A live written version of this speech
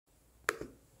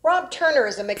Rob Turner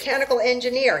is a mechanical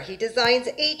engineer. He designs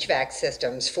HVAC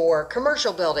systems for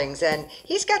commercial buildings, and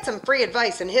he's got some free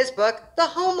advice in his book, The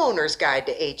Homeowner's Guide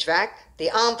to HVAC, The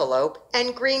Envelope,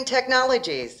 and Green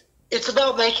Technologies. It's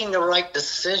about making the right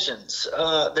decisions.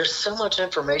 There's so much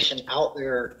information out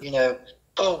there,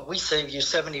 oh, we save you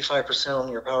 75%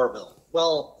 on your power bill.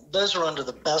 Well, those are under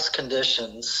the best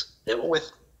conditions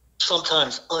with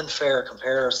sometimes unfair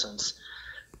comparisons.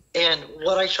 And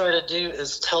what I try to do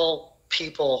is tell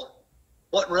people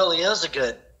what really is a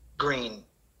good green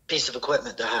piece of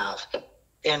equipment to have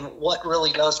and what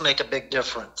really does make a big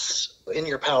difference in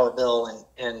your power bill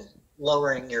and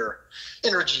lowering your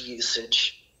energy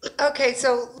usage. Okay,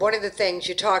 so one of the things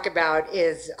you talk about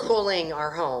is cooling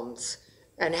our homes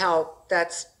and how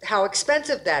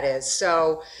expensive that is.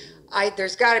 So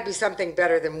there's got to be something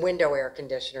better than window air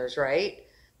conditioners, right?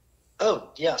 Oh,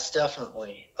 yes,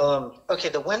 definitely. Okay,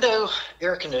 the window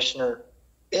air conditioner,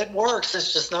 it works,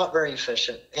 it's just not very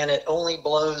efficient, and it only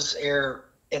blows air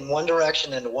in one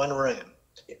direction into one room.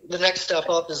 The next step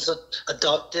up is a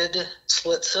ducted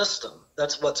split system.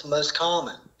 That's what's most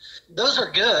common. Those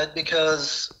are good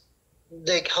because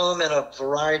they come in a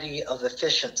variety of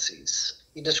efficiencies.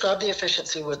 You describe the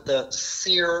efficiency with the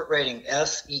SEER rating,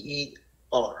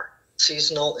 SEER,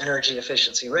 Seasonal Energy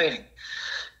Efficiency Rating.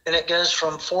 And it goes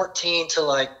from 14 to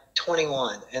like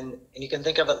 21. And you can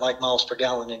think of it like miles per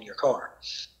gallon in your car.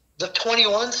 The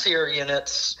 21 SEER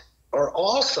units are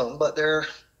awesome, but they're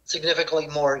significantly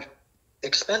more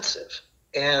expensive.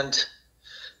 And,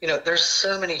 there's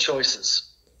so many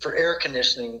choices for air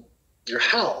conditioning your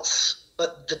house.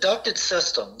 But the ducted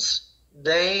systems,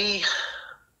 they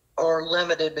are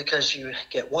limited because you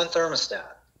get one thermostat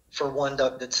for one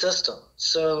ducted system.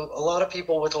 So a lot of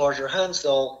people with larger homes,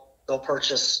 they'll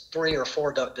purchase 3 or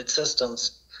 4 ducted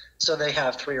systems, so they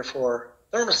have 3 or 4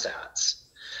 thermostats.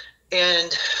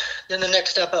 And then the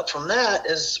next step up from that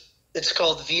is it's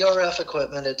called VRF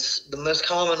equipment. It's the most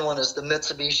common one is the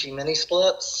Mitsubishi mini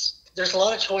splits. There's a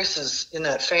lot of choices in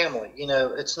that family.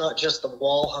 It's not just the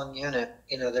wall hung unit.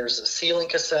 There's a ceiling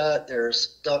cassette,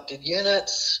 there's ducted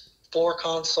units, floor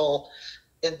console,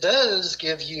 and those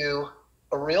give you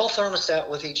a real thermostat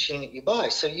with each unit you buy.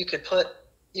 So you could put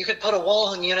a wall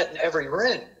hung unit in every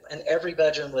room, and every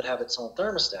bedroom would have its own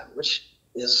thermostat, which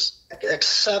is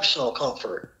exceptional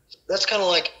comfort. That's kind of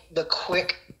like the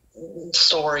quick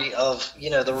story of,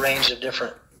 the range of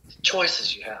different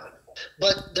choices you have.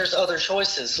 But there's other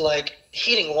choices, like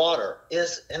heating water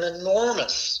is an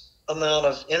enormous amount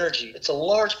of energy. It's a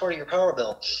large part of your power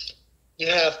bill. You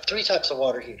have 3 types of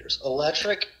water heaters: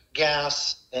 electric,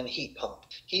 gas, and heat pump.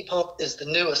 Heat pump is the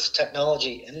newest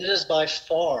technology, and it is by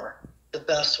far the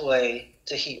best way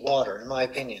to heat water, in my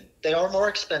opinion. They are more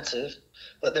expensive,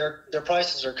 but their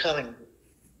prices are coming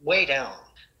way down.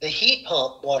 The heat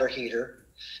pump water heater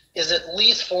is at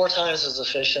least 4 times as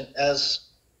efficient as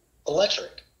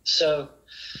electric. So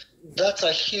that's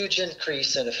a huge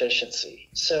increase in efficiency.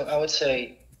 So I would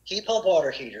say heat pump water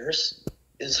heaters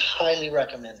is highly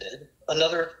recommended.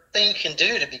 Another thing you can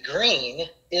do to be green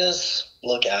is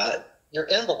look at your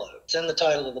envelope. It's in the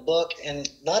title of the book, and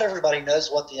not everybody knows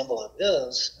what the envelope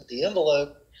is. The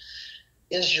envelope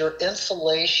is your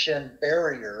insulation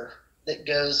barrier that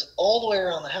goes all the way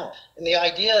around the house. And the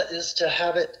idea is to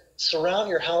have it surround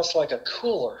your house like a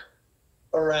cooler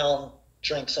around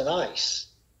drinks and ice.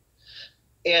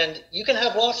 And you can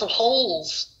have lots of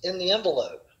holes in the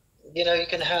envelope. You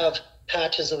can have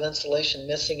patches of insulation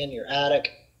missing in your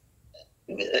attic.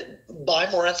 Buy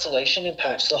more insulation and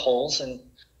patch the holes and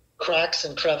cracks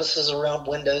and crevices around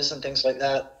windows and things like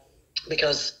that.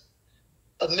 Because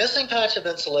a missing patch of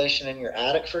insulation in your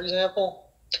attic, for example,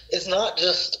 is not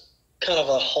just kind of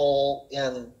a hole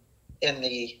in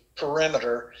the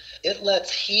perimeter. It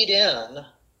lets heat in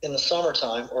the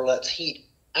summertime, or lets heat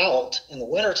out in the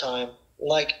wintertime,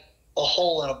 like a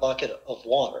hole in a bucket of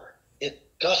water. It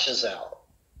gushes out.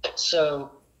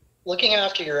 So looking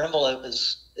after your envelope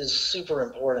is super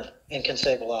important and can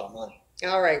save a lot of money.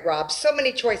 All right, Rob, so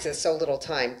many choices, so little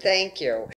time. Thank you.